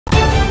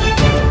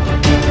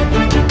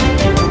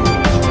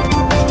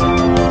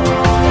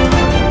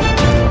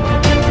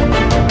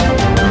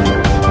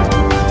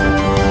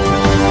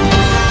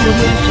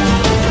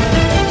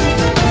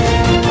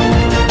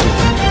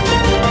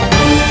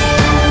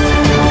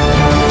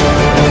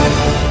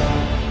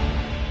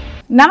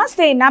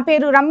నమస్తే నా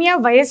పేరు రమ్య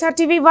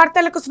Ysrtv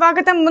వార్తలకు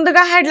స్వాగతం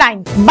ముందుగా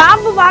హెడ్లైన్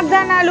బాబు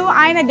వాగ్దానాలు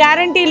ఆయన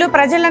గ్యారెంటీలు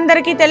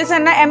ప్రజలందరికీ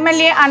తెలుసన్న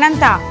M.L.A.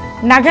 అనంత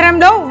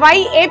నగరంలో వై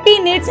ఏపీ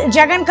నీడ్స్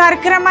జగన్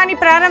కార్యక్రమాన్ని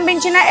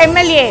ప్రారంభించిన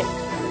M.L.A.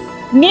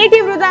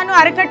 నీటి వృధాను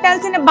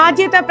అరికట్టాల్సిన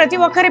బాధ్యత ప్రతి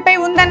ఒక్కరిపై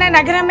ఉందన్న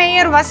నగర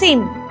మేయర్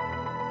వసీం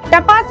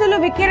టపాసులు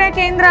విక్రయ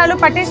కేంద్రాలు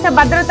పటిష్ట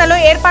భద్రతలో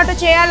ఏర్పాటు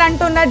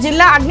చేయాలంటున్న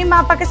జిల్లా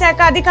అగ్నిమాపక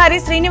శాఖ అధికారి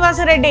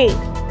శ్రీనివాసరెడ్డి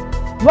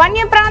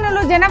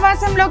వన్యప్రాణులు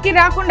జనవాసంలోకి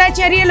రాకుండా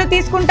చర్యలు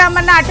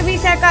తీసుకుంటామన్న అటవీ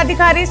శాఖ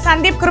అధికారి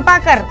సందీప్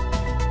కృపాకర్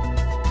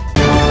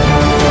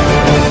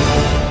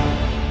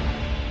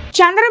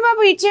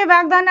చంద్రబాబు ఇచ్చే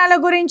వాగ్దానాల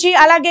గురించి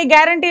అలాగే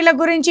గ్యారంటీల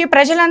గురించి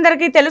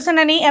ప్రజలందరికీ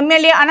తెలుసునని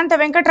M.L.A. అనంత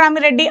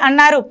వెంకటరామిరెడ్డి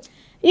అన్నారు.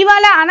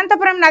 ఇవాళ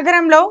అనంతపురం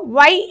నగరంలో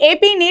వై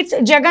ఏపీ నీడ్స్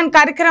జగన్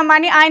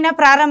కార్యక్రమాన్ని ఆయన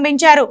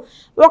ప్రారంభించారు.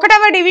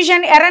 1వ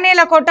డివిజన్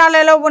ఎర్రనేల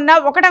కోటాలలో ఉన్న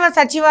 1వ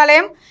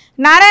సచివాలయం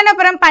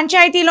నారాయణపురం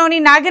పంచాయతీలోని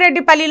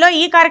నాగిరెడ్డిపల్లిలో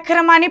ఈ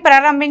కార్యక్రమాన్ని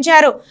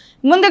ప్రారంభించారు.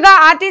 ముందుగా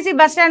ఆర్టీసీ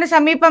బస్టాండ్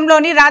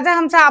సమీపంలోని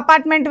రాజహంస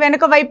అపార్ట్మెంట్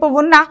వెనుక వైపు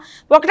ఉన్న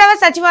 1వ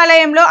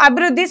సచివాలయంలో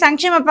అభివృద్ధి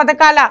సంక్షేమ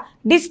పథకాల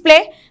డిస్ప్లే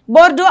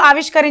బోర్డు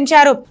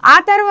ఆవిష్కరించారు. ఆ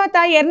తర్వాత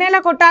ఎర్రనేల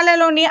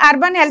కోటాలలోని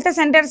అర్బన్ హెల్త్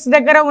సెంటర్స్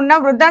దగ్గర ఉన్న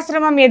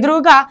వృద్ధాశ్రమం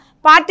ఎదురుగా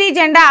పార్టీ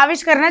జెండా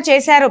ఆవిష్కరణ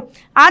చేశారు.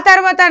 ఆ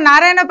తర్వాత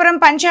నారాయణపురం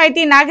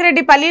పంచాయతీ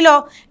నాగిరెడ్డిపల్లిలో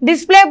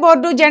డిస్ప్లే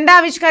బోర్డు జెండా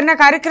ఆవిష్కరణ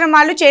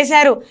కార్యక్రమాలు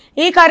చేశారు.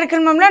 ఈ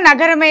కార్యక్రమంలో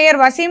నగర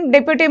మేయర్ వసీం,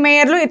 డిప్యూటీ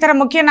మేయర్లు, ఇతర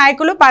ముఖ్య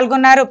నాయకులు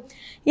పాల్గొన్నారు.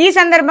 ఈ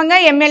సందర్భంగా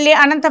M.L.A.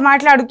 అనంత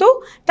మాట్లాడుతూ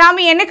తాము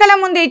ఎన్నికల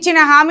ముందు ఇచ్చిన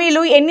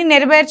హామీలు ఎన్ని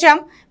నెరవేర్చాం,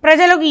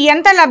 ప్రజలకు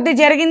ఎంత లబ్ధి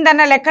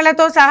జరిగిందన్న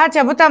లెక్కలతో సహా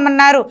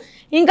చెబుతామన్నారు.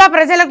 ఇంకా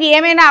ప్రజలకు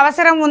ఏమైనా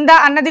అవసరం ఉందా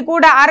అన్నది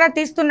కూడా ఆరా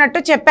తీస్తున్నట్టు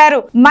చెప్పారు.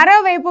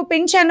 మరోవైపు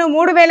పింఛన్ను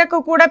 3,000కు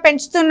కూడా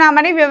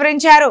పెంచుతున్నామని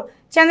వివరించారు.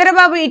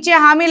 చంద్రబాబు ఇచ్చే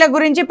హామీల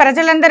గురించి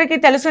ప్రజలందరికీ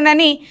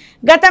తెలుసునని,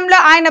 గతంలో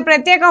ఆయన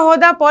ప్రత్యేక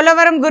హోదా,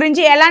 పోలవరం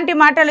గురించి ఎలాంటి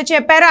మాటలు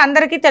చెప్పారో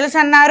అందరికీ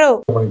తెలుసన్నారు.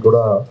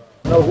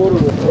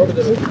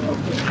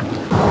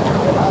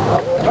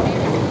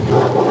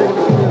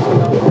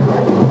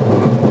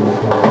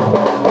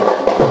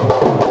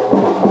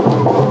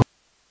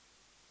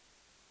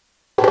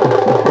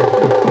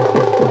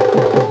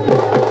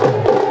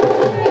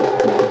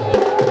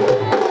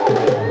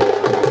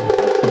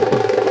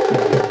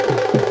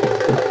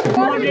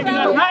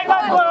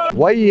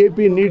 వై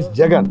ఏపీ నీడ్స్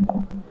జగన్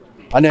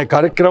అనే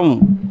కార్యక్రమం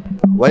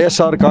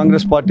వైఎస్ఆర్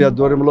కాంగ్రెస్ పార్టీ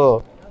ఆధ్వర్యంలో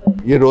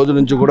ఈ రోజు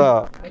నుంచి కూడా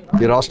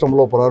ఈ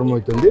రాష్ట్రంలో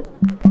ప్రారంభమవుతుంది.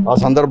 ఆ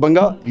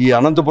సందర్భంగా ఈ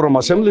అనంతపురం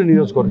అసెంబ్లీ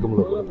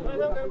నియోజకవర్గంలో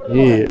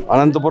ఈ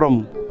అనంతపురం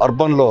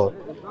అర్బన్లో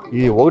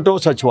ఈ 1వ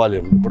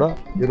సచివాలయం కూడా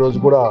ఈరోజు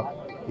కూడా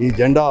ఈ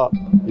జెండా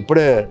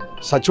ఇప్పుడే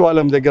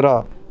సచివాలయం దగ్గర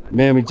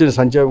మేము ఇచ్చిన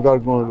సంక్షేమ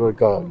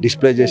కార్యక్రమం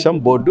డిస్ప్లే చేశాం.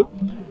 బోర్డు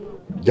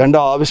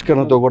జెండా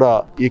ఆవిష్కరణతో కూడా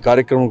ఈ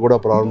కార్యక్రమం కూడా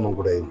ప్రారంభం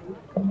కూడా అయింది.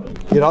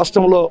 ఈ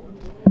రాష్ట్రంలో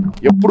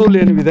ఎప్పుడూ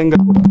లేని విధంగా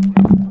కూడా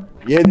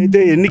ఏదైతే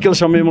ఎన్నికల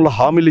సమయంలో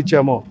హామీలు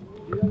ఇచ్చామో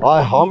ఆ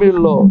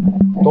హామీల్లో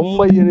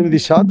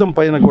 98%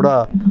 పైన కూడా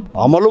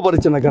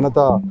అమలుపరిచిన ఘనత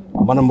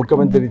మన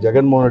ముఖ్యమంత్రి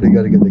జగన్మోహన్ రెడ్డి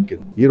గారికి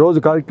దక్కింది. ఈరోజు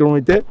కార్యక్రమం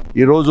అయితే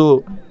ఈరోజు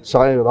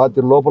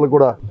రాత్రి లోపల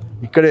కూడా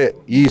ఇక్కడే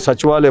ఈ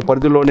సచివాలయ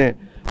పరిధిలోనే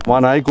మా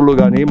నాయకులు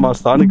కానీ మా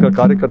స్థానిక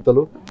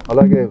కార్యకర్తలు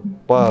అలాగే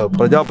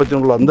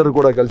ప్రజాప్రతినిధులు అందరూ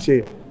కూడా కలిసి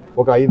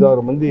ఒక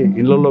 5-6 మంది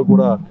ఇళ్లలో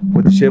కూడా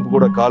కొద్దిసేపు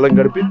కూడా కాలం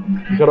గడిపి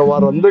ఇక్కడ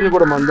వారందరినీ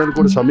కూడా అందరినీ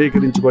కూడా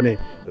సమీకరించుకొని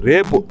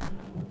రేపు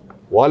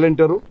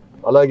వాలంటీరు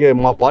అలాగే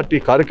మా పార్టీ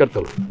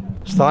కార్యకర్తలు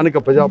స్థానిక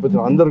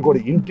ప్రజాప్రతినిధులు అందరూ కూడా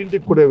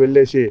ఇంటింటికి కూడా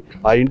వెళ్ళేసి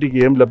ఆ ఇంటికి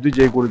ఏం లబ్ధి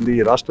చేకూరింది,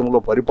 ఈ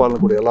రాష్ట్రంలో పరిపాలన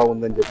కూడా ఎలా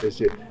ఉందని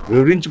చెప్పేసి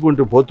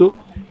వివరించుకుంటూ పోతూ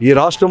ఈ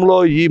రాష్ట్రంలో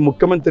ఈ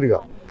ముఖ్యమంత్రిగా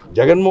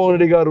జగన్మోహన్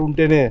రెడ్డి గారు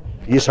ఉంటేనే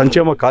ఈ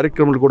సంక్షేమ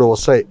కార్యక్రమాలు కూడా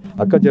వస్తాయి.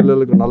 అక్క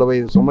చెల్లెలకు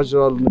 45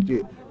 సంవత్సరాల నుంచి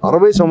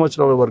 60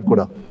 సంవత్సరాల వరకు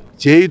కూడా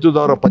చేయుతు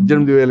ద్వారా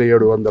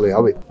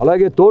 18,750,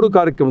 అలాగే తోడు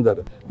కార్యక్రమం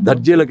ద్వారా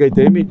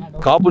దర్జీలకైతే ఏమి,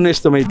 కాపు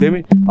నేస్తమైతేమి,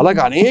 అలాగే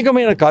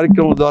అనేకమైన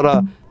కార్యక్రమం ద్వారా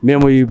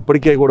మేము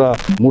ఇప్పటికే కూడా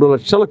 3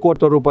 లక్షల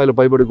కోట్ల రూపాయల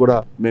పైబడి కూడా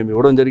మేము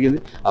ఇవ్వడం జరిగింది.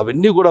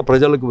 అవన్నీ కూడా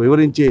ప్రజలకు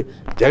వివరించి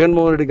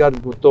జగన్మోహన్ రెడ్డి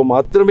గారితో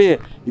మాత్రమే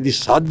ఇది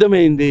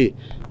సాధ్యమైంది,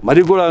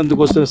 మరి కూడా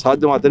అందుకోసం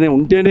సాధ్యం అతనే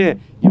ఉంటేనే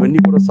ఇవన్నీ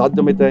కూడా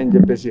సాధ్యమవుతాయని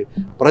చెప్పేసి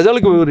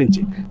ప్రజలకు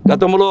వివరించి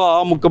గతంలో ఆ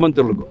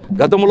ముఖ్యమంత్రులకు,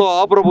 గతంలో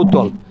ఆ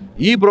ప్రభుత్వాలకు,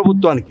 ఈ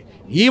ప్రభుత్వానికి,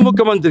 ఈ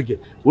ముఖ్యమంత్రికి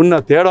ఉన్న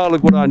తేడాలు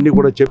కూడా అన్నీ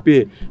కూడా చెప్పి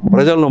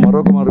ప్రజలను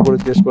మరొక కూడా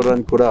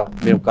చేసుకోవడానికి కూడా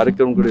మేము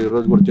కార్యక్రమం కూడా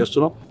ఈరోజు కూడా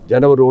చేస్తున్నాం.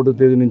 జనవరి 1వ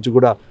తేదీ నుంచి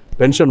కూడా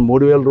పెన్షన్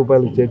 3,000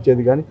 రూపాయలకు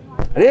చేర్చేది కానీ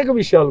అనేక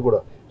విషయాలు కూడా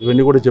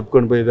ఇవన్నీ కూడా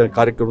చెప్పుకొని పోయే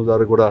కార్యక్రమం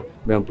ద్వారా కూడా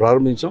మేము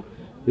ప్రారంభించాం.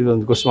 ఇది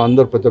అందుకోసం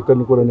అందరూ ప్రతి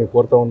ఒక్కరిని కూడా నేను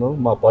కోరుతా ఉన్నాను.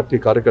 మా పార్టీ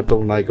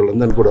కార్యకర్తలు,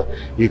 నాయకులందరినీ కూడా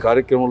ఈ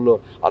కార్యక్రమంలో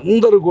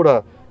అందరూ కూడా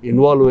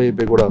ఇన్వాల్వ్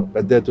అయిపోయి కూడా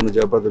పెద్ద ఎత్తున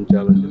జయప్రదం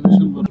చేయాలని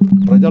చెప్పేసి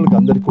ప్రజలకు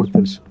అందరికీ కూడా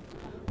తెలుసు.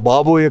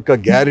 బాబు యొక్క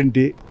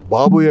గ్యారంటీ,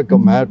 బాబు యొక్క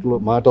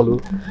మాటలు,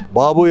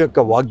 బాబు యొక్క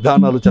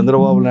వాగ్దానాలు,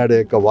 చంద్రబాబు నాయుడు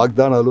యొక్క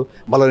వాగ్దానాలు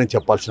మళ్ళీ నేను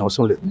చెప్పాల్సిన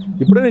అవసరం లేదు.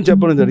 ఇప్పుడే నేను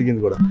చెప్పడం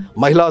జరిగింది కూడా.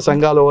 మహిళా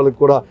సంఘాల వాళ్ళకి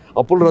కూడా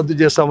అప్పులు రద్దు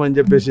చేస్తామని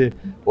చెప్పేసి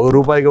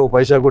 ₹1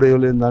 పైసా కూడా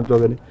ఇవ్వలేదు దాంట్లో.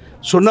 కానీ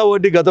 0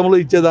 వడ్డీ గతంలో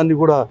ఇచ్చేదాన్ని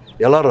కూడా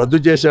ఎలా రద్దు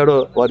చేశాడో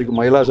వారికి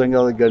మహిళా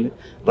సంఘాలకు కానీ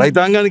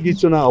రైతాంగానికి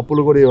ఇచ్చిన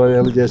అప్పులు కూడా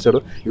ఎలా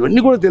చేశాడో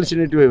ఇవన్నీ కూడా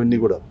తెలిసినట్టువే. ఇవన్నీ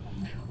కూడా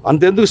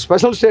అంతెందుకు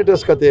స్పెషల్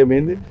స్టేటస్ కథ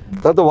ఏమైంది,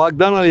 తర్వాత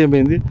వాగ్దానాలు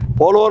ఏమైంది,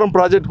 పోలవరం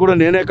ప్రాజెక్ట్ కూడా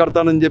నేనే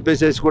కడతానని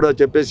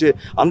చెప్పేసి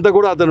అంతా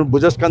కూడా అతను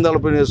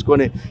భుజస్కంధాలపై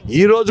వేసుకొని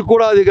ఈరోజు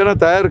కూడా అది కన్నా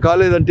తయారు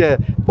కాలేదంటే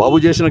బాబు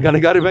చేసిన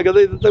ఘనకార్యమే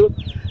కదా ఇదంతా.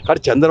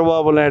 కానీ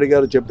చంద్రబాబు నాయుడు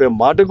గారు చెప్పే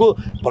మాటకు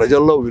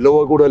ప్రజల్లో విలువ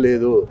కూడా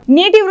లేదు.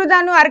 నీటి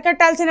వృధాను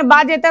అరికట్టాల్సిన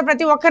బాధ్యత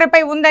ప్రతి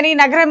ఒక్కరిపై ఉందని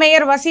నగర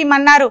మేయర్ వసీం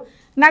అన్నారు.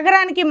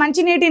 నగరానికి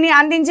మంచినీటిని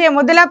అందించే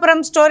ముదలాపురం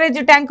స్టోరేజ్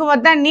ట్యాంకు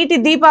వద్ద నీటి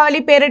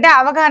దీపావళి పేరిట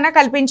అవగాహన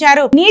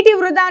కల్పించారు. నీటి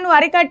వృధాను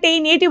అరికట్టి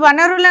నీటి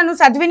వనరులను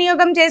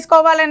సద్వినియోగం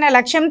చేసుకోవాలన్న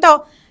లక్ష్యంతో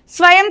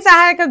స్వయం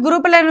సహాయక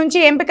గ్రూపుల నుంచి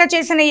ఎంపిక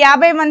చేసిన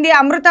 50 మంది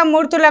అమృత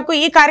మూర్తులకు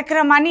ఈ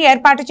కార్యక్రమాన్ని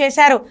ఏర్పాటు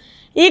చేశారు.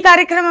 ఈ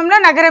కార్యక్రమంలో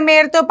నగర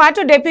మేయర్తో పాటు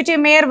డిప్యూటీ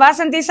మేయర్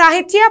వాసంతి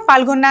సాహిత్య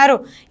పాల్గొన్నారు.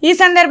 ఈ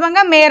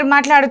సందర్భంగా మేయర్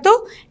మాట్లాడుతూ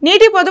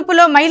నీటి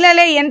పొదుపులో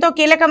మహిళలే ఎంతో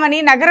కీలకమని,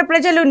 నగర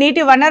ప్రజలు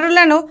నీటి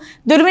వనరులను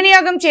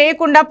దుర్వినియోగం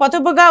చేయకుండా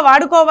పొదుపుగా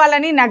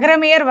వాడుకోవాలని నగర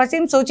మేయర్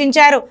వసీం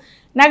సూచించారు.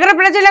 నగర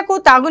ప్రజలకు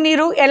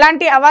తాగునీరు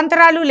ఎలాంటి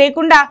అవాంతరాలు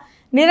లేకుండా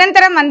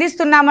నిరంతరం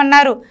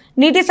అందిస్తున్నామన్నారు.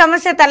 నీటి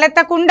సమస్య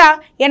తలెత్తకుండా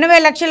 80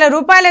 లక్షల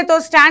రూపాయలతో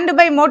స్టాండ్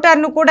బై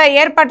మోటార్ను కూడా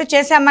ఏర్పాటు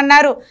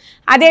చేశామన్నారు.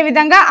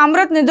 అదేవిధంగా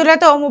అమృత్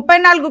నిధులతో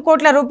 34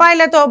 కోట్ల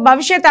రూపాయలతో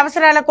భవిష్యత్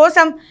అవసరాల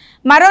కోసం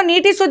మరో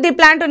నీటి శుద్ధి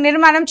ప్లాంటు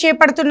నిర్మాణం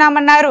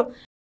చేపడుతున్నామన్నారు.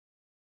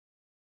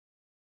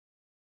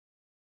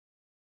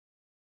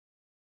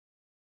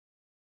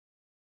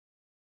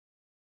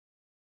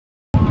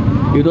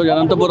 ఈరోజు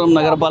అనంతపురం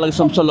నగరపాలక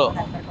సంస్థలో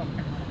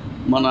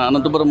మన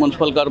అనంతపురం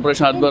మున్సిపల్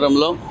కార్పొరేషన్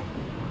ఆధ్వర్యంలో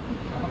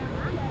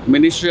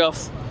ministry of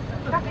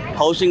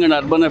housing and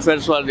urban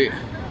affairs వారి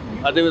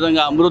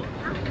అదేవిధంగా అమృత్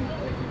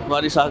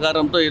వారి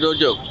సహకారంతో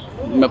ఈరోజు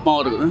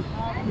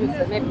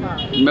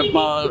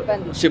మెప్మా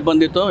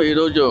సిబ్బందితో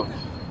ఈరోజు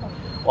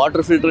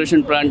వాటర్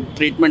ఫిల్టరేషన్ ప్లాంట్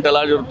ట్రీట్మెంట్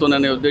ఎలా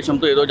జరుగుతుందనే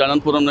ఉద్దేశంతో ఈరోజు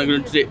అనంతపురం నగర్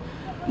నుంచి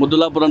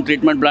ముద్దులాపురం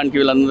ట్రీట్మెంట్ ప్లాంట్కి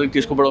వీళ్ళందరికీ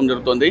తీసుకుపోవడం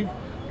జరుగుతుంది.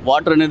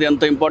 వాటర్ అనేది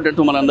ఎంత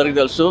ఇంపార్టెంట్ మనందరికీ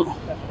తెలుసు.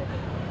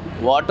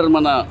 వాటర్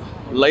మన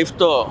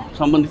లైఫ్తో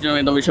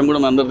సంబంధించిన విషయం కూడా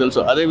మనందరికీ తెలుసు.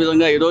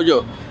 అదేవిధంగా ఈరోజు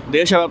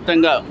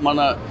దేశవ్యాప్తంగా మన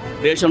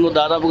దేశంలో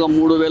దాదాపుగా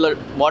 3000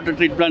 వాటర్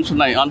ట్రీట్ ప్లాంట్స్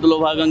ఉన్నాయి. అందులో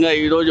భాగంగా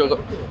ఈరోజు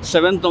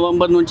 7th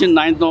నవంబర్ నుంచి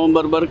 9th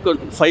నవంబర్ వరకు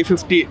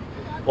 550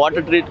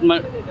 వాటర్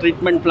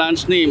ట్రీట్మెంట్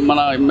ప్లాంట్స్ని మన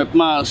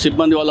మెప్మా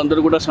సిబ్బంది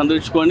వాళ్ళందరూ కూడా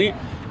సందర్శించుకొని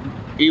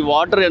ఈ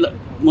వాటర్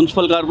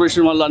మున్సిపల్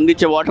కార్పొరేషన్ వాళ్ళు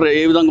అందించే వాటర్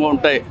ఏ విధంగా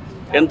ఉంటాయి,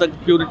 ఎంత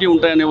ప్యూరిటీ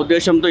ఉంటాయనే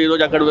ఉద్దేశంతో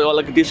ఈరోజు అక్కడ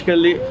వాళ్ళకి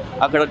తీసుకెళ్ళి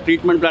అక్కడ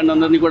ట్రీట్మెంట్ ప్లాంట్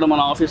అందరినీ కూడా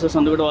మన ఆఫీసర్స్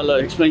అందరూ కూడా వాళ్ళు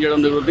ఎక్స్ప్లెయిన్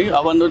చేయడం జరుగుతుంది.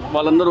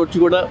 వాళ్ళందరూ వచ్చి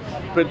కూడా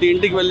ప్రతి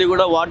ఇంటికి వెళ్ళి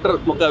కూడా వాటర్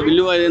ఒక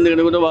విలువ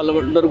అయింది కూడా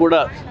వాళ్ళందరూ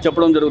కూడా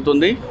చెప్పడం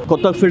జరుగుతుంది.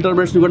 కొత్త ఫిల్టర్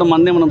బెడ్స్ని కూడా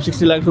మనం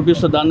 60 lakhs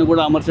రూపీస్తో దాన్ని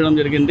కూడా అమర్చడం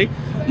జరిగింది.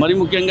 మరి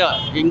ముఖ్యంగా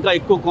ఇంకా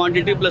ఎక్కువ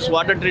quantity plus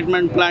water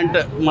treatment plant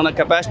మన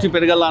కెపాసిటీ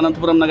పెరగాల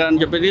అనంతపురం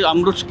నగరాన్ని చెప్పేది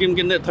అమృత్ స్కీమ్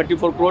కింద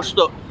 34 crores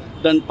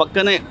దాని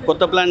పక్కనే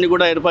కొత్త ప్లాన్ని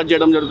కూడా ఏర్పాటు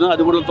చేయడం జరుగుతుంది.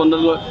 అది కూడా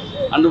తొందరగా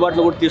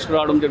అందుబాటులో కూడా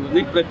తీసుకురావడం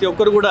జరుగుతుంది. ప్రతి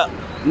ఒక్కరు కూడా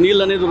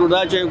నీళ్ళు అనేది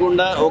వృధా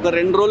చేయకుండా, ఒక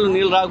 2 రోజులు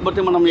నీళ్ళు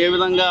రాకపోతే మనం ఏ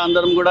విధంగా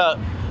అందరం కూడా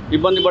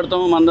ఇబ్బంది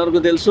పడతామో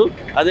అందరికీ తెలుసు.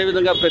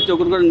 అదేవిధంగా ప్రతి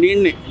ఒక్కరు కూడా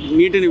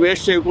నీటిని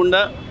వేస్ట్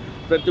చేయకుండా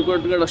ప్రతి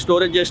ఒక్కరు కూడా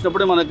స్టోరేజ్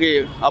చేసినప్పుడే మనకి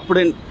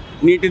అప్పుడే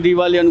నీటి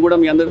దీవాలి అని కూడా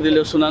మీ అందరికీ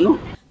తెలియజేస్తున్నాను.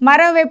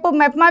 మరోవైపు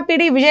మెప్మా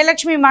పీడీ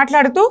విజయలక్ష్మి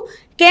మాట్లాడుతూ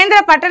కేంద్ర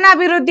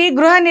పట్టణాభివృద్ధి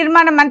గృహ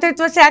నిర్మాణ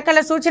మంత్రిత్వ శాఖల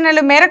సూచనల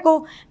మేరకు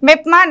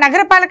మెప్మా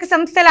నగరపాలక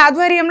సంస్థల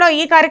ఆధ్వర్యంలో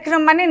ఈ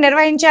కార్యక్రమాన్ని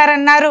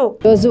నిర్వహించారన్నారు.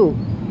 రోజు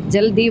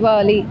జల్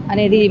దీవాలి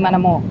అనేది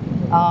మనము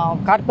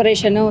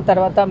కార్పొరేషన్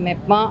తర్వాత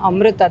మెప్మా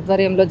అమృత్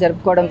ఆధ్వర్యంలో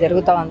జరుపుకోవడం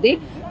జరుగుతూ ఉంది.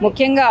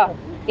 ముఖ్యంగా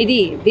ఇది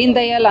Deen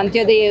Dayal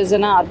Antyodaya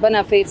Yojana urban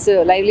affairs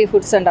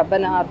livelihoods and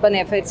urban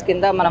affairs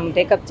కింద మనం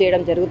టేకప్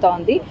చేయడం జరుగుతూ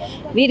ఉంది.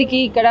 వీరికి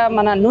ఇక్కడ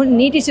మన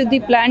నీటి శుద్ధి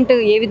ప్లాంట్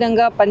ఏ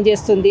విధంగా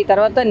పనిచేస్తుంది,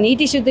 తర్వాత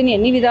నీటి శుద్ధిని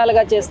ఎన్ని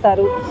విధాలుగా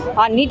చేస్తారు,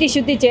 ఆ నీటి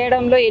శుద్ధి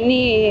చేయడంలో ఎన్ని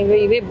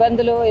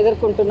ఇబ్బందులు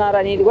ఎదుర్కొంటున్నారు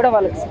అనేది కూడా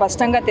వాళ్ళకి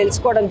స్పష్టంగా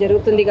తెలుసుకోవడం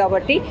జరుగుతుంది.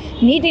 కాబట్టి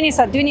నీటిని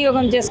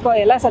సద్వినియోగం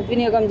ఎలా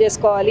సద్వినియోగం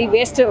చేసుకోవాలి,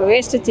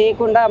 వేస్ట్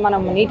చేయకుండా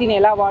మనం నీటిని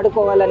ఎలా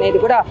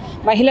వాడుకోవాలనేది కూడా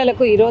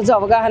మహిళలకు ఈరోజు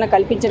అవగాహన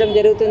కల్పించడం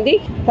జరుగుతుంది.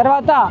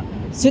 తర్వాత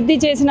శుద్ధి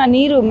చేసిన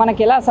నీరు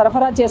మనకి ఎలా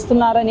సరఫరా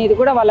చేస్తున్నారనేది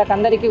కూడా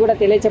వాళ్ళకందరికీ కూడా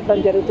తెలియచెప్పడం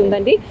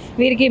జరుగుతుందండి.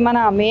 వీరికి మన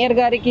మేయర్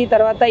గారికి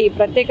తర్వాత ఈ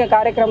ప్రత్యేక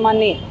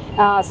కార్యక్రమాన్ని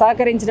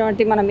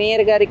సహకరించినటువంటి మన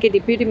మేయర్ గారికి,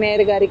 డిప్యూటీ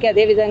మేయర్ గారికి,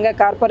 అదేవిధంగా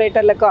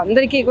కార్పొరేటర్లకు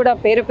అందరికీ కూడా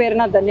పేరు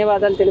పేరున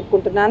ధన్యవాదాలు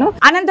తెలుపుకుంటున్నాను.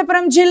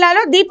 అనంతపురం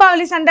జిల్లాలో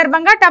దీపావళి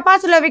సందర్భంగా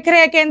టపాసుల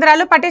విక్రయ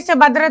కేంద్రాలు పటిష్ట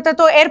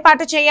భద్రతతో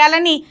ఏర్పాటు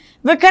చేయాలని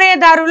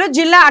విక్రయదారులు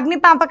జిల్లా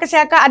అగ్నిమాపక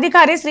శాఖ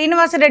అధికారి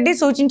శ్రీనివాసరెడ్డి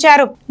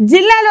సూచించారు.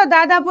 జిల్లాలో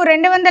దాదాపు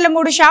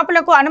 203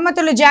 షాపులకు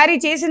అనుమతులు జారీ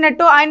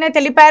చేసినట్టు ఆయన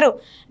తెలిపారు.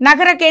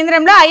 నగర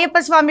కేంద్రంలో అయ్యప్ప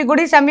స్వామి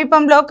గుడి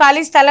సమీపంలో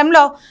ఖాళీ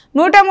స్థలంలో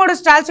 103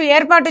 స్టాల్స్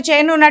ఏర్పాటు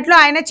చేయనున్నట్లు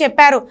ఆయన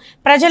చెప్పారు.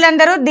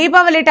 ప్రజలందరూ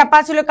దీపావళి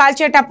టపాసులు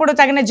కాల్చేటప్పుడు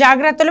తగిన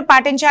జాగ్రత్తలు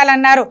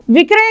పాటించాలన్నారు.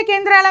 విక్రయ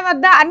కేంద్రాల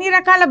వద్ద అన్ని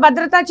రకాల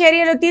భద్రతా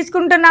చర్యలు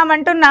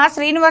తీసుకుంటున్నామంటున్న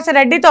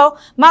శ్రీనివాసరెడ్డితో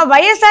మా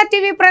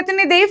Ysrtv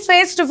ప్రతినిధి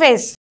ఫేస్ టు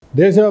ఫేస్.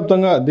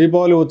 దేశవ్యాప్తంగా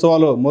దీపావళి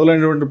ఉత్సవాలు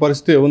మొదలైనటువంటి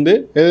పరిస్థితి ఉంది.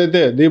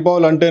 ఏదైతే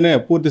దీపావళి అంటేనే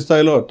పూర్తి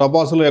స్థాయిలో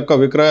టపాసుల యొక్క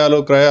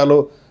క్రయాలు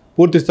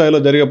పూర్తి స్థాయిలో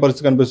జరిగే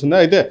పరిస్థితి కనిపిస్తుంది.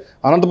 అయితే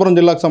అనంతపురం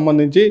జిల్లాకు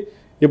సంబంధించి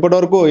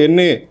ఇప్పటివరకు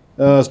ఎన్ని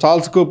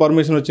స్టాల్స్కు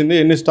పర్మిషన్ వచ్చింది,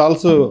 ఎన్ని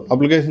స్టాల్స్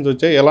అప్లికేషన్స్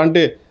వచ్చాయి,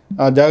 ఎలాంటి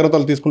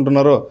జాగ్రత్తలు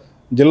తీసుకుంటున్నారో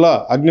జిల్లా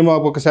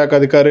అగ్నిమాపక శాఖ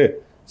అధికారి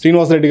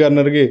శ్రీనివాసరెడ్డి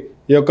గారిని అడిగి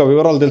ఈ యొక్క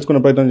వివరాలు తెలుసుకునే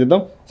ప్రయత్నం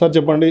చేద్దాం. సార్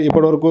చెప్పండి,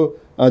 ఇప్పటివరకు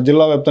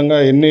జిల్లా వ్యాప్తంగా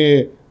ఎన్ని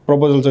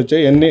ప్రపోజల్స్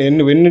వచ్చాయి,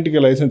 ఎన్నింటికి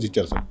లైసెన్స్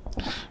ఇచ్చారు సార్?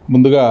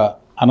 ముందుగా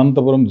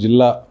అనంతపురం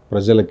జిల్లా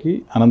ప్రజలకి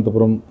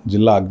అనంతపురం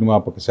జిల్లా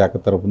అగ్నిమాపక శాఖ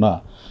తరఫున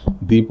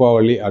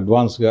దీపావళి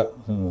అడ్వాన్స్గా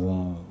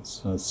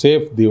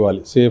safe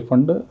Diwali, safe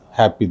and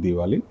happy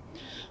Diwali.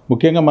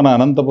 ముఖ్యంగా మన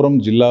అనంతపురం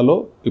జిల్లాలో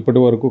ఇప్పటి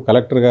వరకు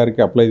కలెక్టర్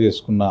గారికి అప్లై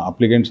చేసుకున్న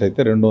అప్లికెంట్స్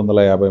అయితే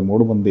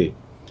 253 మంది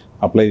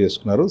అప్లై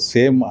చేసుకున్నారు.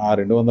 సేమ్ ఆ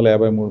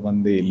 253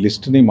 మంది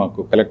లిస్ట్ని మాకు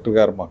కలెక్టర్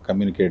గారు మాకు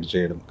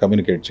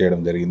కమ్యూనికేట్ చేయడం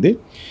జరిగింది.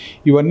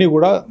 ఇవన్నీ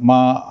కూడా మా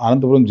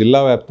అనంతపురం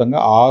జిల్లా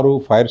వ్యాప్తంగా 6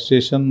 ఫైర్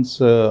స్టేషన్స్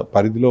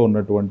పరిధిలో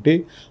ఉన్నటువంటి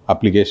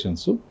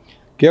అప్లికేషన్స్.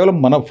 కేవలం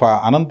మన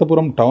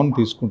అనంతపురం టౌన్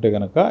తీసుకుంటే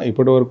కనుక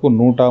ఇప్పటివరకు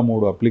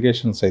 103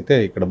 అప్లికేషన్స్ అయితే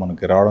ఇక్కడ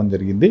మనకి రావడం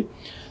జరిగింది.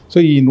 సో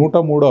ఈ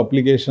 103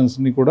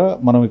 అప్లికేషన్స్ని కూడా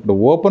మనం ఇక్కడ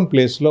ఓపెన్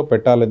ప్లేస్లో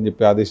పెట్టాలని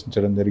చెప్పి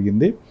ఆదేశించడం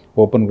జరిగింది,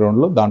 ఓపెన్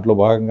గ్రౌండ్లో. దాంట్లో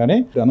భాగంగానే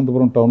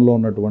అనంతపురం టౌన్లో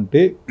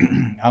ఉన్నటువంటి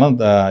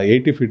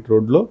 80 ఫీట్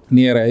రోడ్లో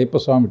నియర్ అయ్యప్ప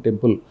స్వామి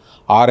టెంపుల్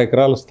 6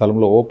 ఎకరాల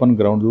స్థలంలో ఓపెన్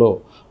గ్రౌండ్లో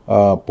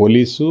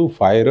police,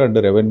 fire and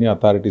revenue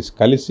authorities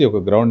కలిసి ఒక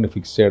గ్రౌండ్ని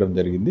ఫిక్స్ చేయడం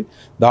జరిగింది.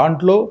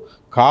 దాంట్లో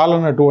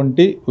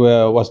కాలనటువంటి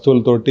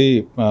వస్తువులతోటి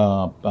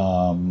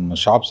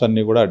షాప్స్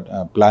అన్నీ కూడా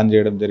ప్లాన్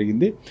చేయడం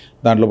జరిగింది.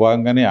 దాంట్లో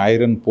భాగంగానే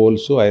ఐరన్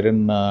పోల్స్,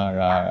 ఐరన్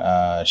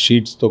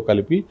షీట్స్తో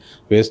కలిపి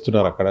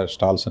వేస్తున్నారు అక్కడ.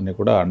 స్టాల్స్ అన్నీ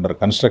కూడా అండర్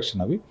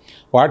కన్స్ట్రక్షన్. అవి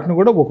వాటిని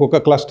కూడా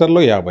ఒక్కొక్క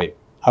క్లస్టర్లో 50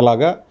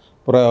 అలాగా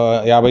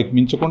 50కి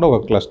మించకుండా ఒక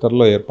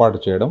క్లస్టర్లో ఏర్పాటు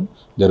చేయడం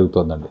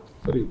జరుగుతుందండి.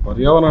 సరే,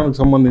 పర్యావరణానికి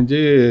సంబంధించి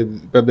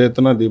పెద్ద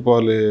ఎత్తున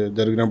దీపావళి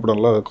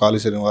జరిగినప్పుడల్లా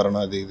కాలుష్య నివారణ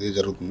అది ఇది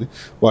జరుగుతుంది.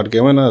 వాటికి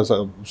ఏమైనా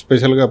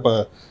స్పెషల్గా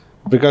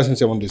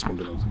ప్రికాషన్స్ ఏమైనా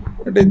తీసుకుంటున్నాం?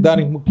 అంటే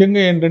దానికి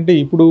ముఖ్యంగా ఏంటంటే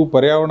ఇప్పుడు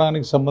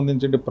పర్యావరణానికి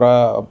సంబంధించి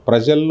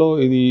ప్రజల్లో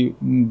ఇది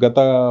గత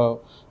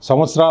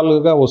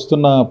సంవత్సరాలుగా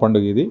వస్తున్న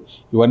పండుగ ఇది.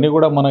 ఇవన్నీ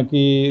కూడా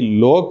మనకి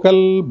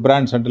లోకల్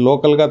బ్రాండ్స్ అంటే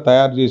లోకల్గా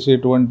తయారు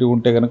చేసేటువంటి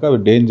ఉంటే కనుక అవి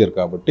డేంజర్.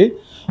 కాబట్టి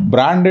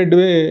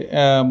బ్రాండెడ్వే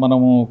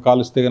మనము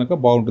కాలుస్తే కనుక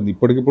బాగుంటుంది.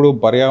 ఇప్పటికిప్పుడు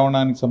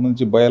పర్యావరణానికి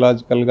సంబంధించి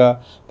బయోలాజికల్గా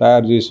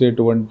తయారు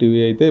చేసేటువంటివి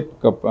అయితే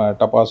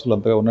టపాసులు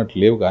అంతగా ఉన్నట్టు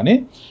లేవు. కానీ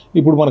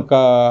ఇప్పుడు మనకు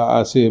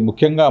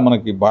ముఖ్యంగా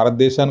మనకి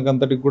భారతదేశానికి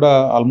అంతటికి కూడా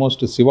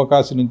ఆల్మోస్ట్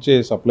శివకాశి నుంచే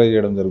సప్లై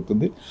చేయడం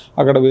జరుగుతుంది.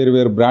 అక్కడ వేరు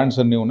వేరు బ్రాండ్స్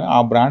అన్నీ ఉన్నాయి.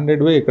 ఆ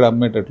బ్రాండెడ్వే ఇక్కడ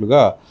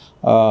అమ్మేటట్లుగా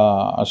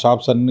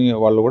షాప్స్ అన్నీ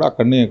వాళ్ళు కూడా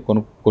అక్కడనే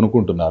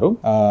కొనుక్కుంటున్నారు.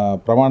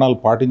 ప్రమాణాలు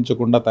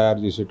పాటించకుండా తయారు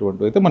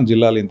చేసేటువంటివి అయితే మన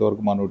జిల్లాలో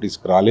ఇంతవరకు మా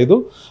నోటీస్కి రాలేదు,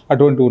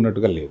 అటువంటివి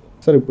ఉన్నట్టుగా లేదు.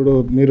 సార్, ఇప్పుడు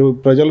మీరు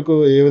ప్రజలకు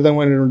ఏ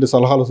విధమైనటువంటి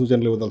సలహాలు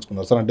సూచనలు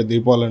ఇవ్వదలుచుకున్నారు సార్? అంటే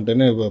దీపావళి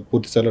అంటేనే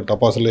పూర్తి స్థాయిలో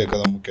టపాసులే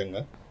కదా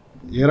ముఖ్యంగా.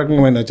 ఏ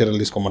రకమైన చర్యలు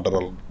తీసుకోమంటారు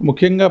వాళ్ళు?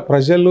 ముఖ్యంగా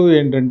ప్రజలు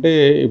ఏంటంటే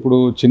ఇప్పుడు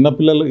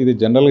చిన్నపిల్లలు, ఇది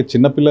జనరల్గా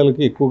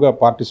చిన్నపిల్లలకి ఎక్కువగా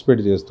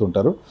పార్టిసిపేట్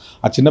చేస్తుంటారు.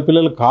 ఆ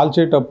చిన్నపిల్లలు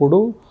కాల్చేటప్పుడు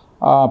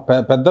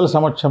పెద్దల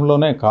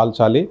సమక్షంలోనే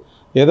కాల్చాలి.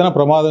 ఏదైనా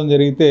ప్రమాదం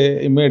జరిగితే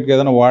ఇమ్మీడియట్గా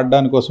ఏదైనా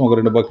వాడడానికి కోసం ఒక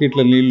 2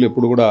 బకెట్ల నీళ్ళు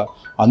ఎప్పుడు కూడా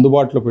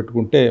అందుబాటులో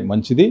పెట్టుకుంటే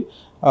మంచిది.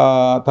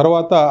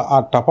 తర్వాత ఆ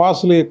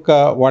టపాసుల యొక్క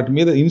వాటి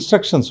మీద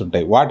ఇన్స్ట్రక్షన్స్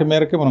ఉంటాయి, వాటి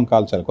మేరకే మనం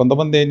కాల్చాలి.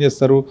 కొంతమంది ఏం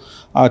చేస్తారు,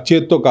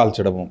 చేత్తో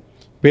కాల్చడము,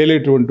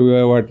 పేలేటువంటి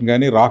వాటిని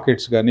కానీ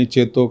రాకెట్స్ కానీ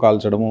చేత్తో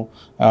కాల్చడము,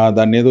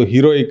 దాన్ని ఏదో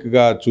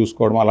హీరోయిక్గా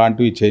చూసుకోవడం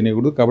అలాంటివి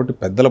చేయకూడదు. కాబట్టి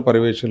పెద్దల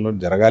పర్యవేక్షణలో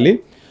జరగాలి.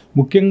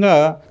 ముఖ్యంగా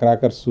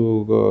క్రాకర్స్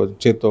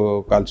చేత్తో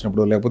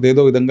కాల్చినప్పుడు లేకపోతే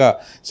ఏదో విధంగా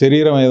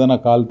శరీరం ఏదైనా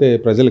కాలితే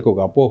ప్రజలకు ఒక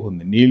అపోహ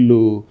ఉంది, నీళ్లు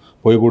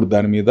పోయకూడదు,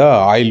 దాని మీద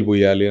ఆయిల్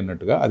పోయాలి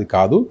అన్నట్టుగా. అది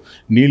కాదు,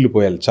 నీళ్లు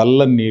పోయాలి,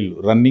 చల్లని నీళ్లు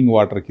రన్నింగ్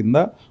వాటర్ కింద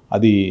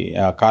అది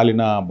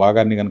కాలిన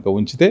భాగాన్ని కనుక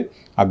ఉంచితే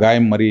ఆ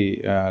గాయం మరి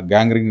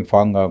గ్యాంగ్రింగ్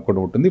ఫామ్ కూడా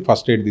ఉంటుంది.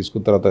 ఫస్ట్ ఎయిడ్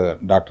తీసుకున్న తర్వాత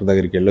డాక్టర్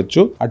దగ్గరికి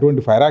వెళ్ళొచ్చు.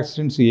 అటువంటి ఫైర్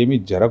యాక్సిడెంట్స్ ఏమీ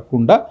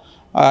జరగకుండా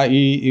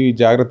ఈ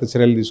జాగ్రత్త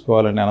చర్యలు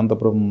తీసుకోవాలని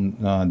అనంతపురం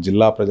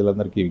జిల్లా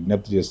ప్రజలందరికీ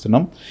విజ్ఞప్తి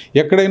చేస్తున్నాం.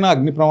 ఎక్కడైనా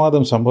అగ్ని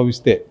ప్రమాదం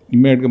సంభవిస్తే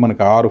ఇమ్మీడియట్గా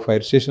మనకు 6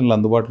 ఫైర్ స్టేషన్లు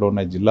అందుబాటులో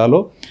ఉన్నాయి జిల్లాలో.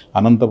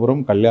 అనంతపురం,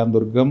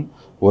 కళ్యాణదుర్గం,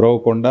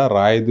 ఉరవకొండ,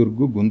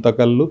 రాయదుర్గు,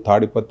 గుంతకల్లు,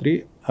 తాడిపత్రి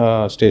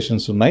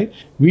స్టేషన్స్ ఉన్నాయి.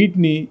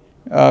 వీటిని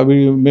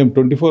మేము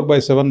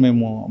 24/7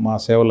 మేము మా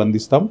సేవలు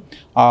అందిస్తాం.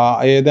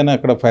 ఏదైనా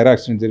అక్కడ ఫైర్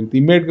యాక్సిడెంట్ జరిగితే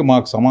ఇమ్మీడియట్గా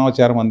మాకు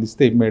సమాచారం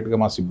అందిస్తే ఇమ్మీడియట్గా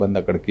మా సిబ్బంది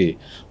అక్కడికి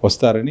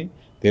వస్తారని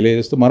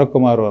తెలియజేస్తూ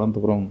మరొకమారు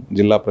అనంతపురం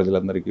జిల్లా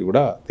ప్రజలందరికీ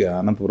కూడా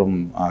అనంతపురం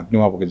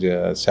అగ్నిమాపక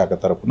శాఖ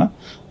తరఫున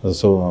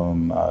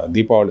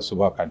దీపావళి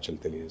శుభాకాంక్షలు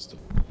తెలియజేస్తూ.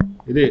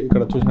 ఇది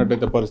ఇక్కడ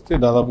చూసినట్టయితే పరిస్థితి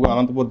దాదాపుగా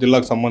అనంతపురం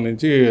జిల్లాకు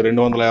సంబంధించి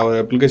 250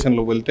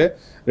 అప్లికేషన్లు వెళ్తే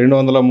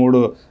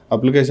 203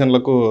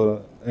 అప్లికేషన్లకు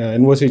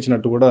ఎన్ఓసి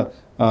ఇచ్చినట్టు కూడా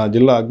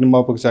జిల్లా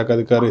అగ్నిమాపక శాఖ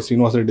అధికారి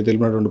శ్రీనివాసరెడ్డి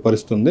తెలిపినటువంటి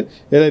పరిస్థితి ఉంది.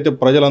 ఏదైతే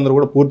ప్రజలందరూ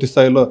కూడా పూర్తి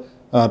స్థాయిలో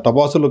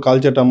టపాసులు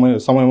కాల్చే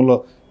సమయంలో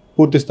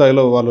పూర్తి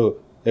స్థాయిలో వాళ్ళు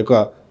యొక్క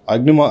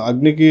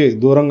అగ్నికి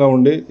దూరంగా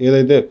ఉండి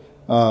ఏదైతే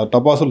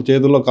టపాసులు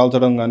చేతుల్లో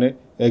కాల్చడం కానీ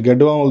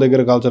గడ్డివాముల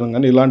దగ్గర కాల్చడం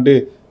కానీ ఇలాంటి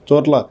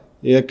చోట్ల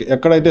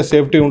ఎక్కడైతే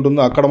సేఫ్టీ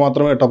ఉంటుందో అక్కడ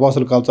మాత్రమే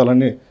టపాసులు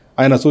కాల్చాలని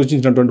ఆయన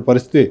సూచించినటువంటి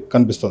పరిస్థితి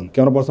కనిపిస్తోంది.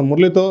 Camera person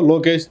మురళితో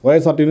Lokesh,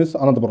 ysrtv news,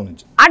 Anantapuram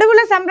నుంచి.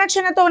 అడవుల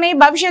సంరక్షణతోనే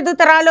భవిష్యత్తు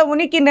తరాల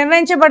ఉనికి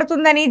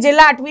నిర్ణయించబడుతుందని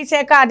జిల్లా అటవీ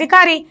శాఖ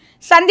అధికారి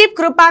సందీప్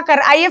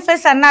కృపాకర్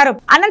IFS అన్నారు.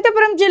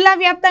 అనంతపురం జిల్లా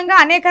వ్యాప్తంగా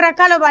అనేక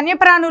రకాల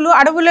వన్యప్రాణులు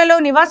అడవులలో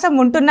నివాసం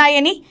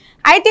ఉంటున్నాయని,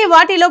 అయితే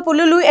వాటిలో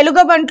పులులు,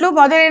 ఎలుగుబంట్లు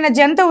మొదలైన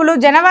జంతువులు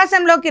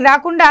జనవాసంలోకి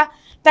రాకుండా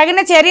తగిన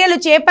చర్యలు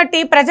చేపట్టి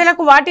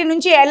ప్రజలకు వాటి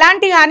నుంచి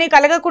ఎలాంటి హాని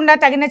కలగకుండా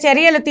తగిన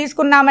చర్యలు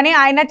తీసుకున్నామని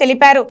ఆయన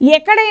తెలిపారు.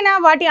 ఎక్కడైనా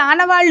వాటి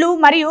ఆనవాళ్లు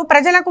మరియు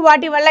ప్రజలకు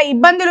వాటి వల్ల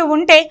ఇబ్బందులు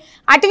ఉంటే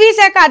అటవీ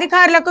శాఖ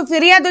అధికారులకు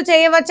ఫిర్యాదు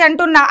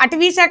చేయవచ్చంటున్న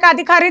అటవీ శాఖ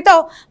అధికారితో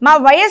మా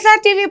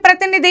YSRTV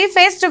ప్రతినిధి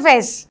ఫేస్ టు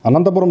ఫేస్.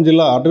 అనంతపురం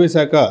జిల్లా అటవీ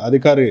శాఖ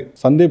అధికారి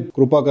సందీప్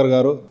కృపాకర్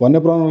గారు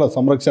వన్యప్రాణుల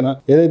సంరక్షణ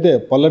ఏదైతే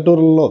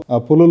పల్లెటూరులలో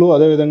పులులు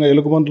అదేవిధంగా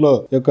ఎలుగుబంట్ల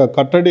యొక్క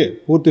కట్టడి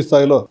పూర్తి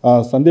స్థాయిలో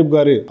సందీప్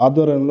గారి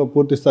ఆధ్వర్యంలో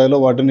పూర్తి స్థాయిలో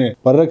వాటిని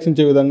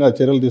పరిరక్షించే విధంగా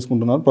చర్యలు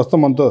తీసుకుంటున్నారు. ప్రస్తుతం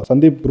మనతో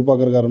సందీప్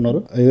కృపాకర్ గారు ఉన్నారు.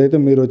 ఏదైతే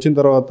మీరు వచ్చిన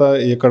తర్వాత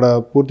ఇక్కడ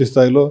పూర్తి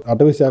స్థాయిలో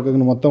అటవీ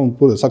శాఖను మొత్తం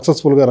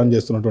సక్సెస్ఫుల్ గా రన్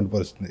చేస్తున్నటువంటి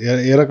పరిస్థితి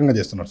ఏ రకంగా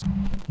చేస్తున్నారు?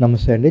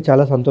 నమస్తే అండి,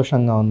 చాలా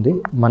సంతోషంగా ఉంది.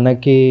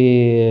 మనకి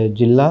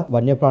జిల్లా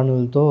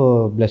వన్యప్రాణులతో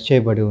బ్లెస్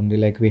చేయబడి ఉంది.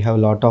 Like we have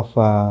lot of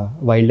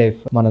wild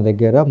life మన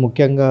దగ్గర.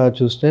 ముఖ్యంగా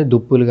చూస్తే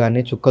దుప్పులు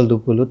కానీ, చుక్కల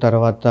దుప్పులు,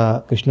 తర్వాత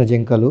కృష్ణ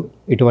జింకలు,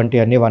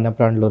 ఇటువంటి అన్ని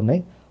వన్యప్రాణులు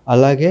ఉన్నాయి.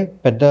 అలాగే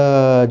పెద్ద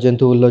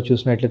జంతువుల్లో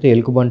చూసినట్లయితే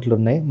ఎలుగుబంట్లు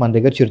ఉన్నాయి, మన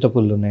దగ్గర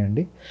చిరుతపుళ్ళు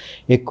ఉన్నాయండి.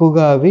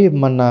 ఎక్కువగా అవి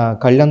మన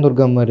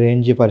కళ్యాణదుర్గం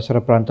రేంజ్ పరిసర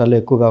ప్రాంతాల్లో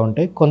ఎక్కువగా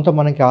ఉంటాయి. కొంత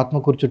మనకి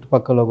ఆత్మకూరు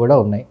చుట్టుపక్కల కూడా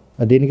ఉన్నాయి.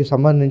 దీనికి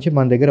సంబంధించి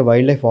మన దగ్గర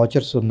వైల్డ్ లైఫ్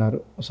వాచర్స్ ఉన్నారు.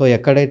 సో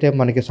ఎక్కడైతే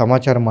మనకి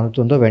సమాచారం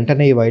అందుతుందో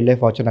వెంటనే ఈ వైల్డ్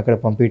లైఫ్ వాచర్ని అక్కడ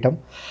పంపించటం,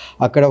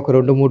 అక్కడ ఒక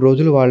 2-3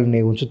 రోజులు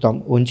వాళ్ళని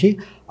ఉంచి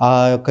ఆ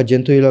యొక్క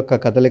జంతువుల యొక్క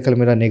కదలికల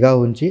మీద నిఘా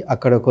ఉంచి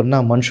అక్కడ ఉన్న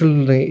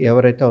మనుషుల్ని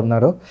ఎవరైతే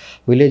ఉన్నారో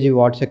విలేజ్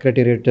వార్డ్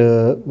సెక్రటేరియట్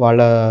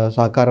వాళ్ళ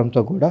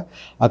సహకారంతో కూడా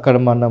అక్కడ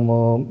మనము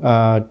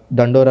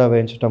దండోరా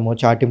వేయించటము,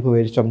 చాటింపు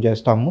వేయించడం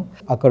చేస్తాము.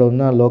 అక్కడ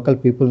ఉన్న లోకల్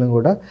పీపుల్ని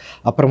కూడా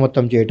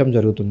అప్రమత్తం చేయటం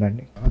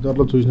జరుగుతుందండి.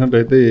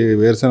 చూసినట్టయితే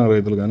వేరుశెనగ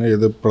రైతులు కానీ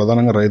ఏదో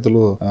ప్రధానంగా రైతులు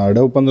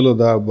అడవి పందులు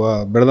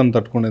బెడదను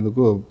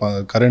తట్టుకునేందుకు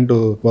కరెంటు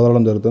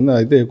వదలడం జరుగుతుంది.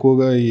 అయితే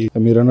ఎక్కువగా ఈ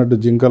మీరు అన్నట్టు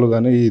జింకలు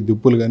కానీ ఈ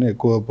దిప్పులు కానీ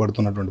ఎక్కువ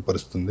పడుతున్నటువంటి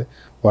పరిస్థితి ఉంది.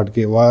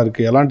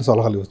 వారికి ఎలాంటి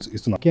సలహాలు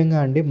ఇస్తున్నారు? ముఖ్యంగా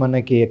అండి,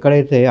 మనకి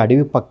ఎక్కడైతే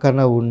అడవి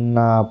పక్కన ఉన్న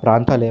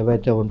ప్రాంతాలు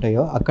ఏవైతే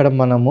ఉంటాయో అక్కడ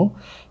మనము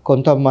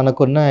కొంత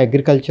మనకున్న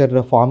అగ్రికల్చర్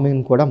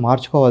ఫార్మింగ్ కూడా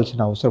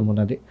మార్చుకోవాల్సిన అవసరం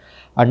ఉన్నది.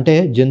 అంటే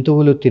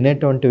జంతువులు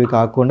తినేటువంటివి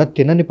కాకుండా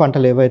తినని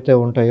పంటలు ఏవైతే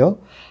ఉంటాయో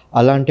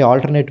అలాంటి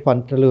ఆల్టర్నేట్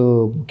పంటలు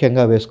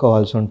ముఖ్యంగా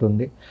వేసుకోవాల్సి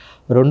ఉంటుంది.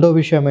 రెండో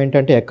విషయం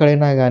ఏంటంటే,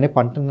 ఎక్కడైనా కానీ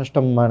పంట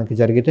నష్టం మనకి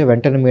జరిగితే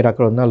వెంటనే మీరు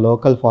అక్కడ ఉన్న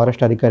లోకల్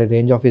ఫారెస్ట్ అధికారి,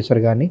 రేంజ్ ఆఫీసర్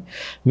కానీ,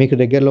 మీకు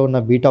దగ్గరలో ఉన్న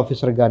బీట్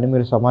ఆఫీసర్ కానీ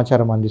మీరు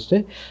సమాచారం అందిస్తే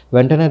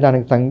వెంటనే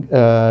దానికి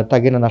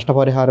తగిన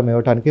నష్టపరిహారం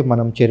ఇవ్వడానికి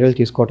మనం చర్యలు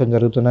తీసుకోవటం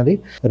జరుగుతున్నది.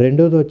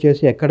 రెండోది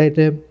వచ్చేసి,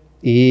 ఎక్కడైతే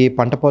ఈ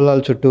పంట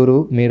పొలాల చుట్టూరు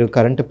మీరు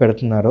కరెంటు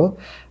పెడుతున్నారో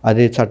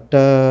అది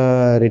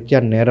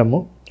చట్టరీత్యా నేరము.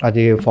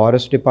 అది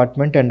forest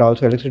department and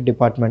also electricity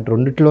department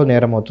రెండిట్లో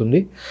నేరం అవుతుంది.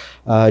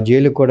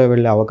 జైలుకు కూడా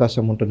వెళ్ళే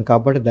అవకాశం ఉంటుంది.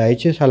 కాబట్టి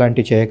దయచేసి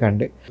అలాంటివి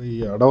చేయకండి.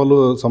 ఈ అడవులు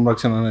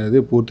సంరక్షణ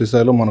అనేది పూర్తి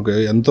స్థాయిలో మనకు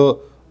ఎంతో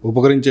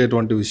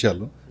ఉపకరించేటువంటి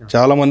విషయాలు.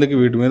 చాలామందికి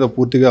వీటి మీద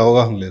పూర్తిగా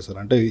అవగాహన లేదు సార్.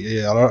 అంటే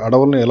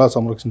అడవులను ఎలా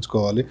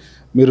సంరక్షించుకోవాలి,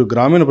 మీరు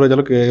గ్రామీణ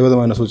ప్రజలకు ఏ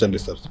విధమైన సూచనలు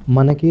ఇస్తారు?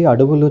 మనకి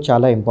అడవులు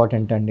చాలా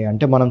ఇంపార్టెంట్ అండి.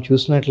 అంటే మనం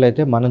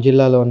చూసినట్లయితే మన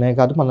జిల్లాలోనే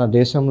కాదు, మన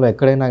దేశంలో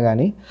ఎక్కడైనా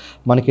కానీ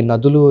మనకి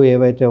నదులు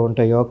ఏవైతే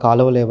ఉంటాయో,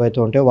 కాలువలు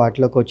ఏవైతే ఉంటాయో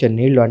వాటిలోకి వచ్చే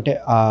నీళ్లు, అంటే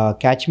ఆ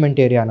క్యాచ్మెంట్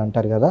ఏరియా అని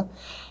అంటారు కదా,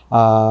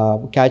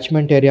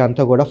 క్యాచ్మెంట్ ఏరియా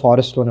అంతా కూడా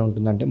ఫారెస్ట్లోనే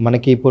ఉంటుందండి.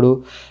 మనకి ఇప్పుడు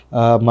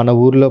మన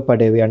ఊర్లో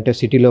పడేవి, అంటే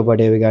సిటీలో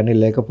పడేవి కానీ,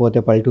 లేకపోతే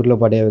పల్లెటూరులో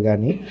పడేవి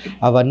కానీ,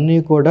 అవన్నీ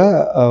కూడా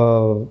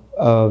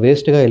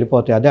వేస్ట్గా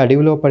వెళ్ళిపోతాయి. అదే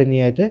అడవిలో పడినవి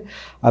అయితే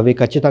అవి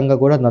ఖచ్చితంగా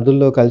కూడా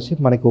నదుల్లో కలిసి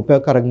మనకి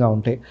ఉపయోగకరంగా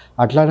ఉంటాయి.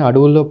 అట్లానే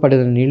అడవుల్లో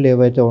పడిన నీళ్ళు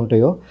ఏవైతే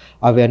ఉంటాయో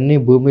అవి అన్నీ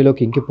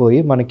భూమిలోకి ఇంకిపోయి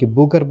మనకి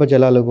భూగర్భ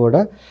జలాలు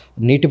కూడా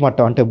నీటి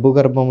మట్టం, అంటే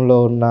భూగర్భంలో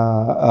ఉన్న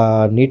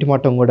నీటి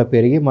మట్టం కూడా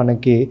పెరిగి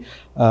మనకి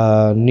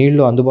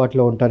నీళ్లు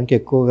అందుబాటులో ఉండడానికి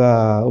ఎక్కువగా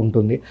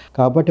ఉంటుంది.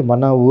 కాబట్టి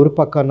మన ఊరు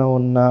పక్కన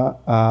ఉన్న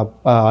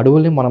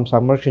అడవుల్ని మనం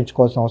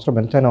సంరక్షించుకోవాల్సిన అవసరం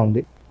ఎంతైనా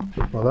ఉంది.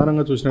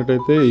 ప్రధానంగా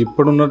చూసినట్టయితే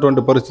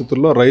ఇప్పుడున్నటువంటి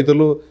పరిస్థితుల్లో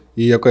రైతులు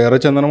ఈ యొక్క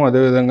ఎర్రచందనం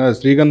అదేవిధంగా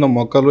శ్రీగంధం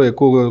మొక్కలు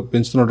ఎక్కువగా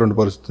పెంచుతున్నటువంటి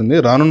పరిస్థితి ఉంది.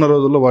 రానున్న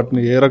రోజుల్లో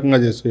వాటిని ఏ రకంగా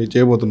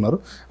చేయబోతున్నారు?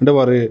 అంటే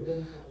వారు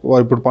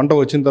ఇప్పుడు పంట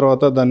వచ్చిన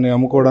తర్వాత దాన్ని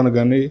అమ్ముకోవడానికి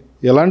కానీ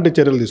ఎలాంటి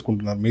చర్యలు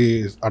తీసుకుంటున్నారు మీ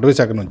అటవీ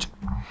శాఖ నుంచి?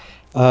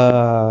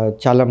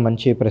 చాలా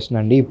మంచి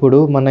ప్రశ్న అండి. ఇప్పుడు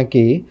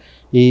మనకి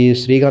ఈ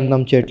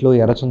శ్రీగంధం చెట్లు,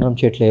 ఎర్రచందనం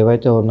చెట్లు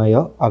ఏవైతే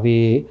ఉన్నాయో అవి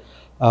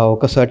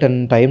ఒక సర్టన్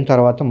టైం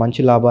తర్వాత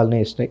మంచి లాభాలని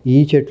ఇస్తాయి. ఈ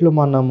చెట్లు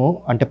మనము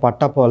అంటే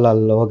పట్టా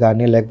పొలాల్లో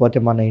కానీ లేకపోతే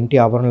మన ఇంటి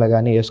ఆవరణలో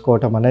కానీ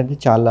వేసుకోవటం అనేది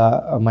చాలా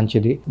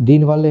మంచిది.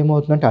 దీనివల్ల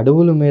ఏమవుతుందంటే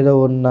అడవుల మీద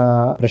ఉన్న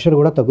ప్రెషర్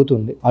కూడా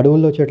తగ్గుతుంది.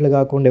 అడవుల్లో చెట్లు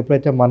కాకుండా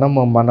ఎప్పుడైతే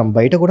మనం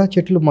బయట కూడా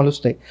చెట్లు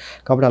మలుస్తాయి.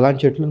 కాబట్టి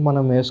అలాంటి చెట్లు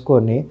మనం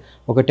వేసుకొని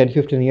ఒక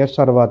 10-15 ఇయర్స్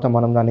తర్వాత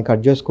మనం దాన్ని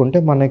కట్ చేసుకుంటే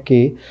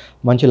మనకి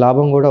మంచి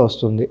లాభం కూడా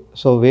వస్తుంది.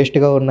 సో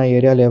వేస్ట్గా ఉన్న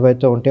ఏరియాలు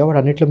ఏవైతే ఉంటాయో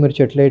వాటి అన్నింటిలో మీరు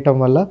చెట్లు వేయటం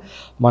వల్ల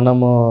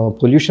మనము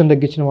పొల్యూషన్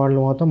తగ్గించిన వాళ్ళు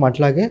మొత్తం,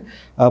 అట్లాగే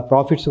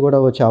ప్రాఫిట్స్ కూడా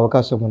వచ్చే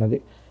అవకాశం ఉన్నది.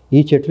 ఈ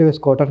చెట్లు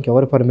వేసుకోవడానికి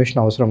ఎవరు పర్మిషన్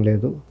అవసరం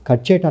లేదు.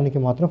 కట్ చేయడానికి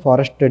మాత్రం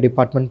ఫారెస్ట్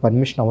డిపార్ట్మెంట్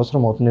పర్మిషన్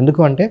అవసరం అవుతుంది.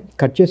 ఎందుకంటే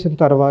కట్ చేసిన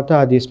తర్వాత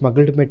అది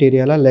స్మగ్ల్డ్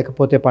మెటీరియలా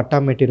లేకపోతే పట్టా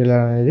మెటీరియల్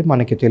అనేది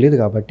మనకి తెలియదు.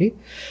 కాబట్టి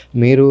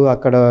మీరు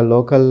అక్కడ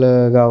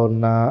లోకల్గా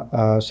ఉన్న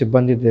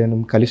సిబ్బంది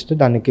కలిస్తే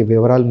దానికి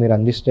వివరాలు మీరు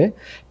అందిస్తే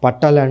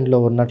పట్టా ల్యాండ్లో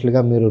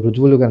ఉన్నట్లుగా మీరు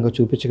రుజువులు కనుక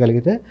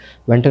చూపించగలిగితే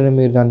వెంటనే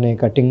మీరు దాన్ని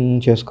కటింగ్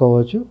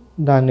చేసుకోవచ్చు.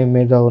 దాని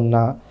మీద ఉన్న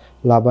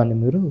లాభాన్ని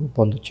మీరు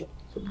పొందొచ్చు.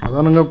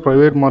 ప్రధానంగా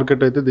ప్రైవేట్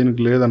మార్కెట్ అయితే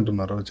దీనికి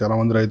లేదంటున్నారు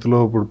చాలామంది రైతులు.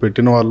 ఇప్పుడు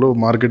పెట్టిన వాళ్ళు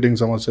మార్కెటింగ్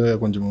సమస్య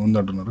కొంచెం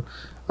ఉందంటున్నారు.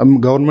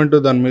 గవర్నమెంట్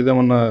దాని మీద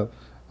ఏమన్నా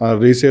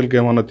రీసేల్కి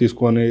ఏమన్నా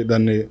తీసుకొని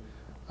దాన్ని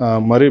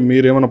మరి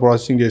మీరేమైనా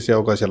ప్రాసెసింగ్ చేసే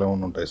అవకాశాలు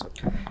ఏమైనా ఉంటాయి సార్?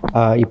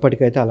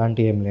 ఇప్పటికైతే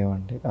అలాంటివి ఏం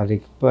లేవండి. అది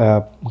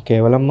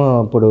కేవలం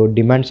ఇప్పుడు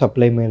డిమాండ్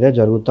సప్లై మీదే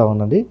జరుగుతూ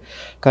ఉన్నది.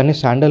 కానీ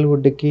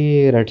శాండల్వుడ్కి,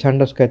 రెడ్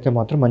శాండల్స్కి అయితే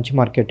మాత్రం మంచి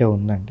మార్కెటే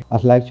ఉందండి.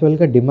 అసలు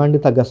యాక్చువల్గా డిమాండ్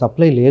తగ్గ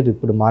సప్లై లేదు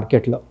ఇప్పుడు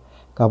మార్కెట్లో.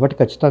 కాబట్టి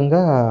ఖచ్చితంగా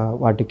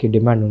వాటికి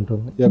డిమాండ్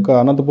ఉంటుంది. ఈ యొక్క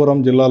అనంతపురం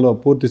జిల్లాలో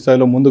పూర్తి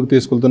స్థాయిలో ముందుకు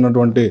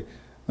తీసుకెళ్తున్నటువంటి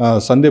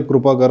సందీప్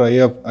కృపా గారు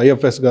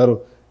ఐఎఫ్ఎస్ గారు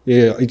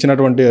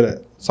ఇచ్చినటువంటి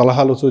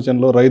సలహాలు,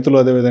 సూచనలు రైతులు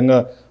అదేవిధంగా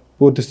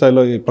పూర్తి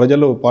స్థాయిలో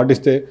ప్రజలు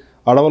పాటిస్తే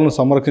అడవులను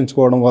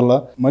సంరక్షించుకోవడం వల్ల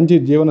మంచి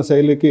జీవన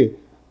శైలికి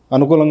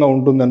అనుకూలంగా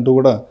ఉంటుందంటూ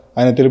కూడా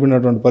ఆయన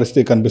తెలిపినటువంటి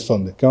పరిస్థితి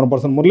కనిపిస్తోంది. Camera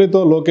person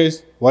మురళితో Lokesh,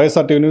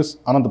 YSRTV news,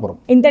 Anantapuram.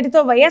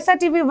 ఇంతటితో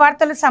YSRTV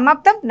వార్తలు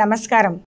సమాప్తం. నమస్కారం.